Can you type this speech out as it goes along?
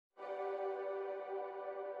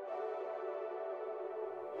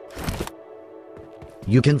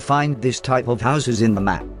You can find this type of houses in the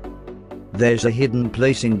map. There's a hidden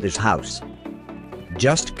place in this house.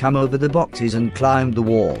 Just come over the boxes and climb the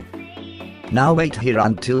wall. Now wait here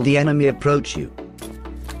until the enemy approach you.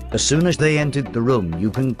 As soon as they entered the room,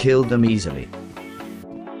 you can kill them easily.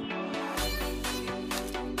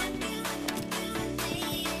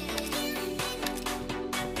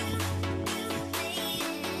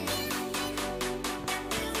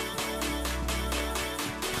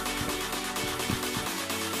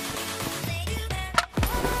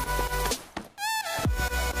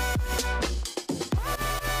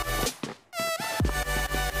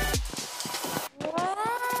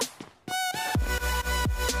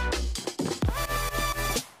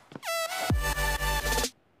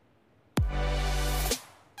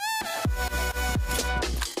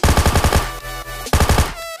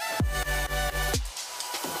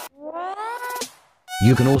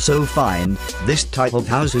 You can also find this type of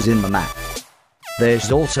houses in the map.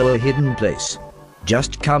 There's also a hidden place.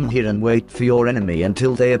 Just come here and wait for your enemy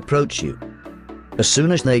until they approach you. As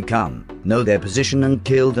soon as they come, know their position and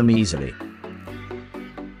kill them easily.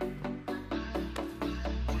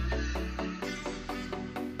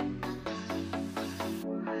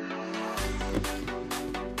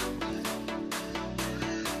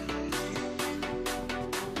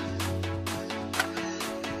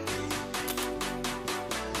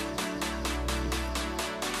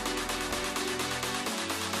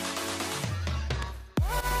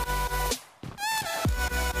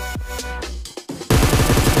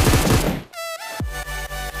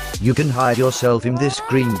 You can hide yourself in this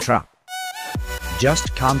green truck.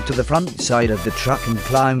 Just come to the front side of the truck and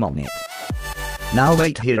climb on it. Now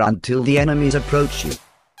wait here until the enemies approach you.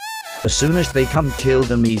 As soon as they come, kill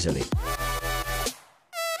them easily.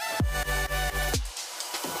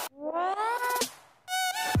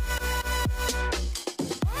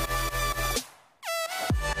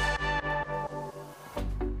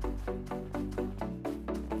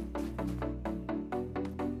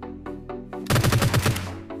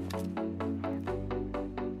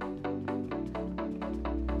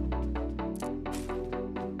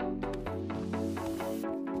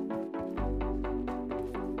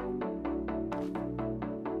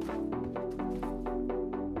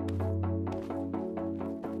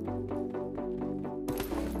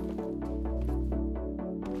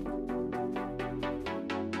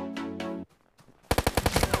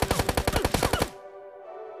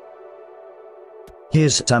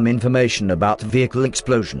 Here's some information about vehicle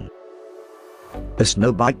explosion. A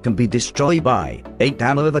snow bike can be destroyed by 8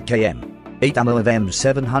 ammo of a KM, 8 ammo of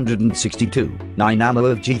M762, 9 ammo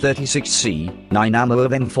of G36C, 9 ammo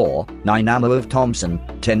of M4, 9 ammo of Thompson,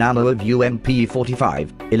 10 ammo of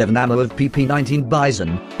UMP45, 11 ammo of PP19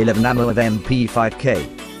 Bison, 11 ammo of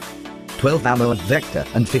MP5K, 12 ammo of Vector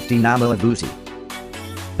and 15 ammo of Uzi.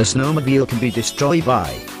 A snowmobile can be destroyed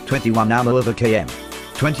by 21 ammo of a KM,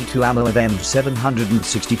 22 ammo of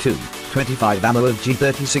M762, 25 ammo of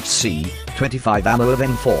G36C, 25 ammo of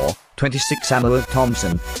M4, 26 ammo of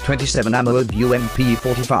Thompson, 27 ammo of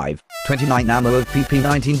UMP45, 29 ammo of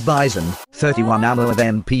PP19 Bison, 31 ammo of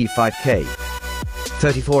MP5K,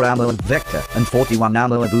 34 ammo of Vector and 41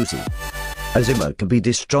 ammo of Uzi. A Zimmer can be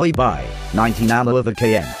destroyed by 19 ammo of a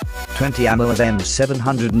KM, 20 ammo of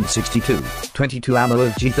M762, 22 ammo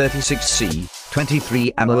of G36C,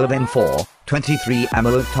 23 ammo of M4, 23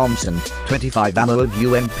 ammo of Thompson, 25 ammo of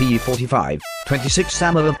UMP45, 26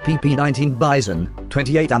 ammo of PP19 Bison,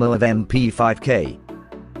 28 ammo of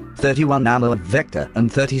MP5K, 31 ammo of Vector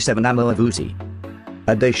and 37 ammo of Uzi.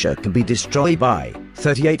 A Dacia can be destroyed by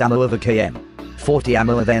 38 ammo of a KM, 40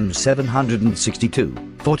 ammo of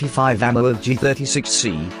M762, 45 ammo of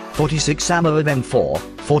G36C, 46 ammo of M4,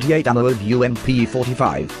 48 ammo of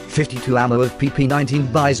UMP45, 52 ammo of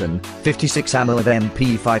PP19 Bison, 56 ammo of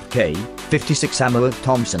MP5K, 56 ammo of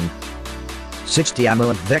Thompson, 60 ammo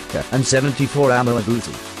of Vector and 74 ammo of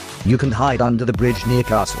Uzi. You can hide under the bridge near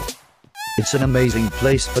castle. It's an amazing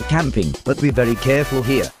place for camping, but be very careful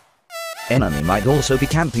here. Enemy might also be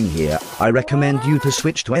camping here. I recommend you to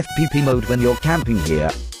switch to FPP mode when you're camping here.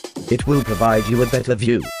 It will provide you a better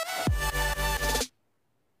view.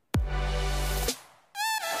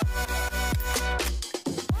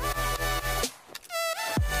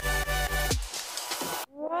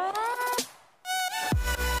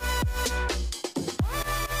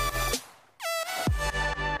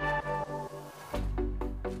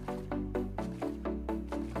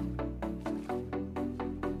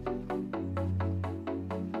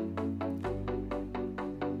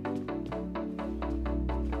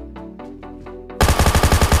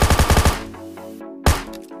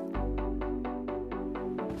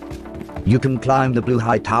 You can climb the blue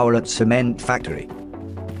high tower at Cement Factory.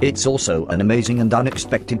 It's also an amazing and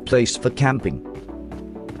unexpected place for camping.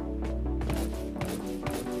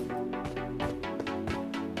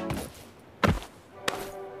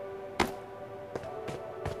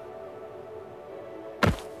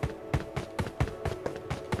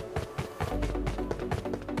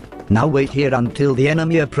 Now wait here until the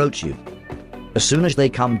enemy approach you. As soon as they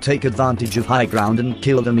come, take advantage of high ground and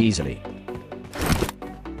kill them easily.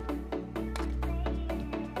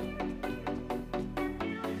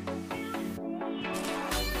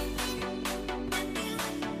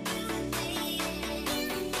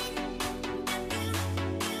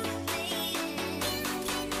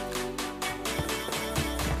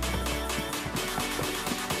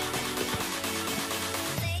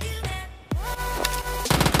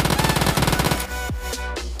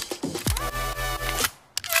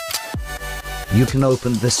 You can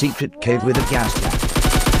open the secret cave with a gas trap.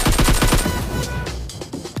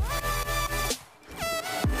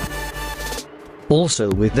 Also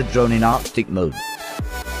with the drone in Arctic mode.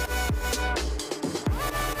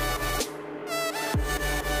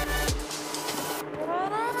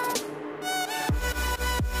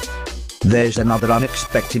 There's another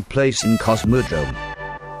unexpected place in Cosmodrome.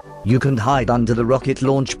 You can hide under the rocket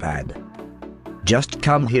launch pad. Just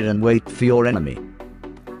come here and wait for your enemy.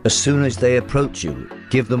 As soon as they approach you,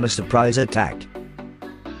 give them a surprise attack.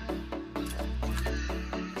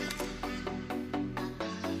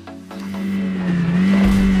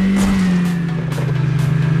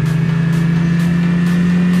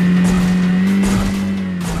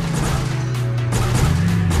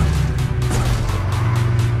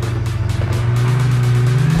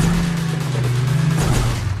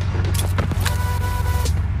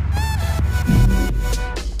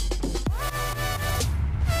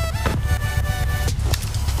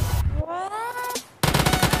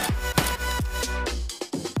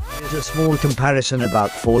 A small comparison about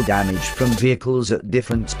fall damage from vehicles at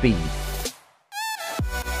different speed.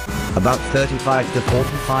 About 35 to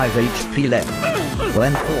 45 HP left.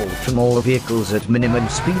 When fall from all vehicles at minimum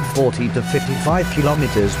speed 40 to 55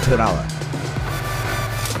 km per hour.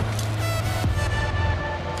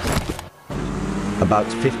 About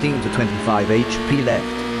 15 to 25 HP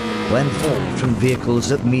left. When fall from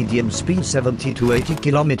vehicles at medium speed 70 to 80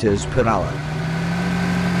 km per hour.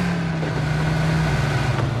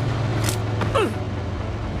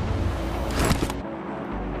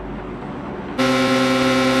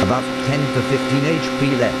 About 10 to 15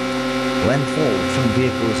 HP left. When fall from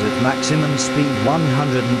vehicles at maximum speed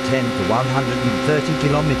 110 to 130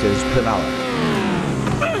 km per hour.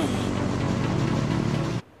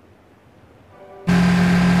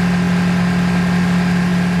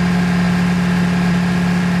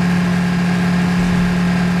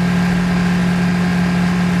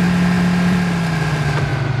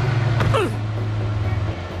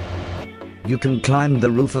 You can climb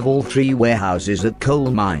the roof of all 3 warehouses at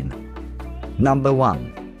Coal Mine. Number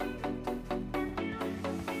 1.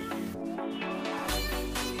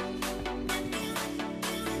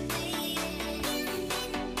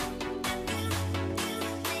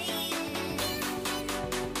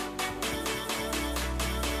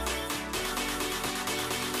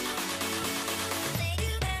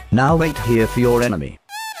 Now wait here for your enemy.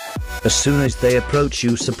 As soon as they approach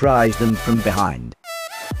you, surprise them from behind.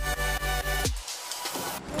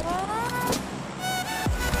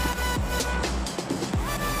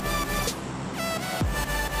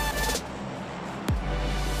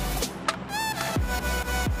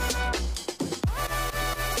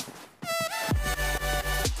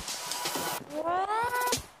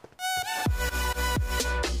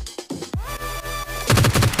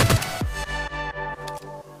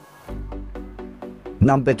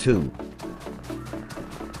 Number 2.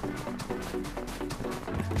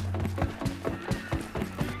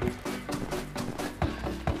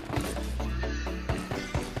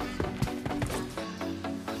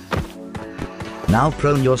 Now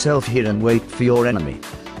prone yourself here and wait for your enemy.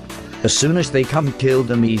 As soon as they come, kill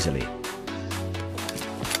them easily.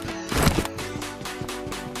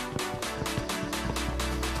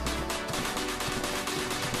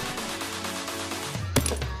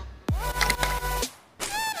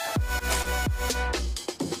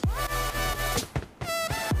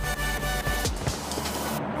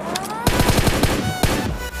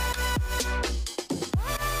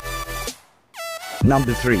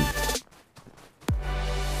 Number 3.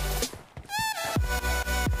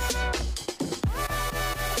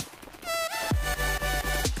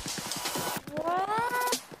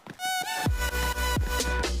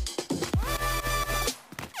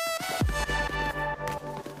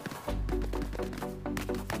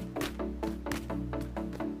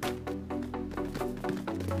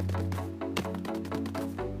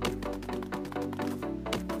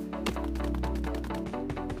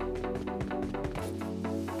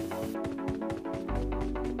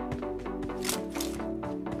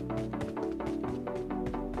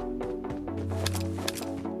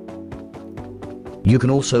 You can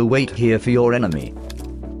also wait here for your enemy.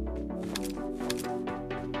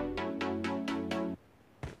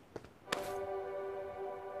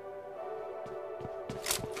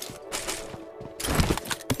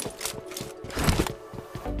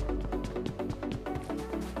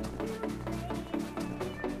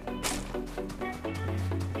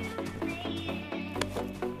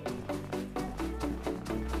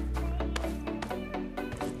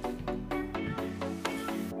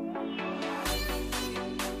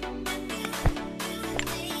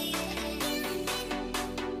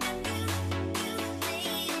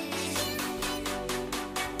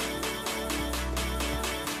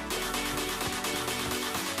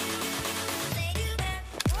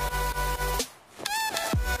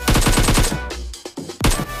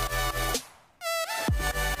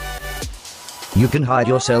 You can hide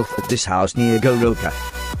yourself at this house near Goroka.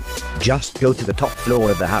 Just go to the top floor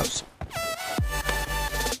of the house.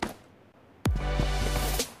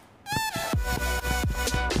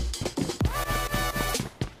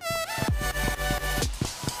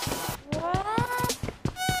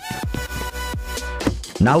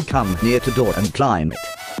 Now come near to door and climb it.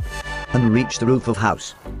 And reach the roof of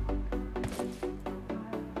house.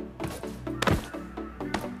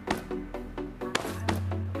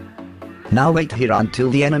 Now wait here until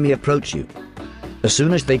the enemy approach you. As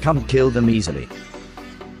soon as they come, kill them easily.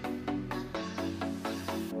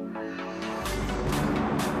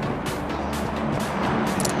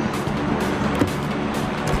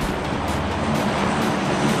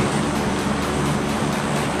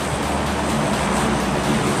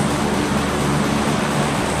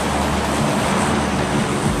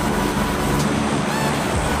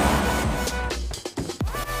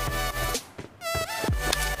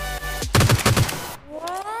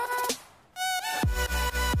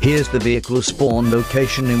 Here's the vehicle spawn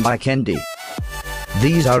location in Vikendi.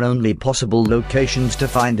 These are only possible locations to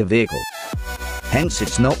find a vehicle. Hence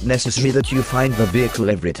it's not necessary that you find the vehicle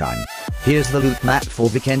every time. Here's the loot map for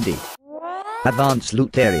Vikendi. Advanced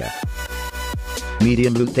loot area.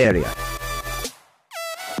 Medium loot area.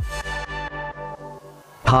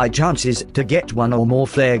 High chances to get one or more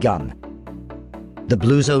flare gun. The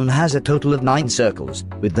blue zone has a total of 9 circles,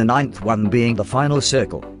 with the 9th one being the final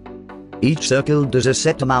circle. Each circle does a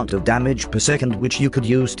set amount of damage per second which you could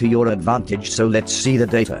use to your advantage, so let's see the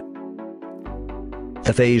data.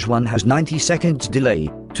 The phase 1 has 90 seconds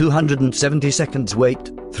delay, 270 seconds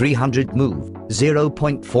wait, 300 move,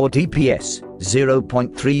 0.4 DPS,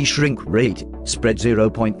 0.3 shrink rate, spread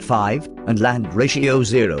 0.5, and land ratio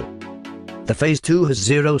 0. The phase 2 has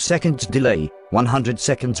 0 seconds delay, 100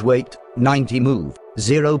 seconds wait, 90 move,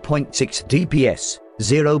 0.6 DPS,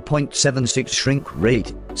 0.76 shrink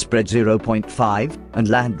rate, spread 0.5, and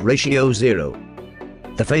land ratio 0.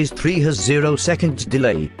 The phase 3 has 0 seconds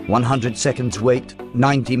delay, 100 seconds wait,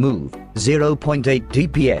 90 move, 0.8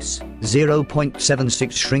 DPS,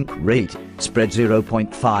 0.76 shrink rate, spread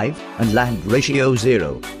 0.5, and land ratio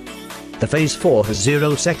 0. The phase 4 has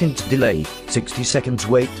 0 seconds delay, 60 seconds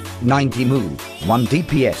wait, 90 move, 1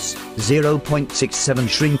 DPS, 0.67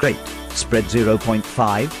 shrink rate, spread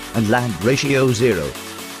 0.5, and land ratio 0.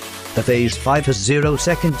 The phase 5 has 0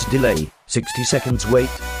 seconds delay, 60 seconds wait,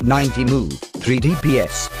 90 move, 3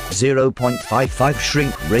 DPS, 0.55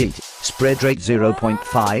 shrink rate, spread rate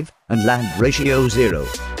 0.5, and land ratio 0.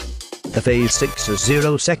 The phase 6 has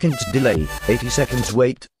 0 seconds delay, 80 seconds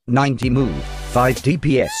wait, 90 move, 5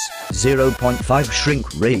 DPS, 0.5 shrink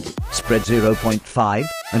rate, spread 0.5,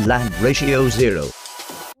 and land ratio 0.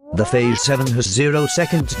 The phase 7 has 0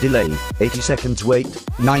 seconds delay, 80 seconds wait,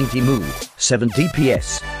 90 move, 7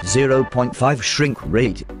 DPS, 0.5 shrink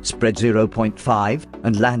rate, spread 0.5,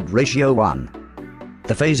 and land ratio 1.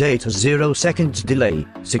 The phase 8 has 0 seconds delay,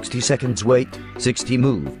 60 seconds wait, 60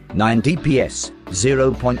 move, 9 DPS,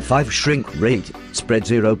 0.5 shrink rate, spread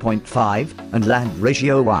 0.5, and land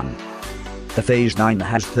ratio 1. The phase 9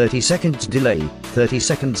 has 30 seconds delay, 30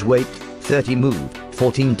 seconds wait, 30 move,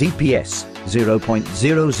 14 DPS,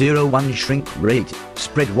 0.001 shrink rate,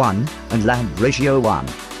 spread 1, and land ratio 1.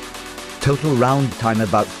 Total round time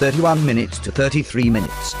about 31 minutes to 33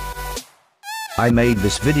 minutes. I made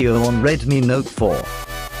this video on Redmi Note 4.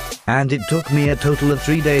 And it took me a total of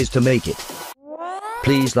 3 days to make it.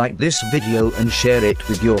 Please like this video and share it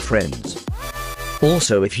with your friends.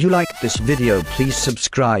 Also, if you liked this video, please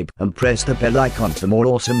subscribe and press the bell icon for more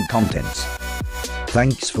awesome contents.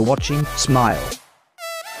 Thanks for watching, smile.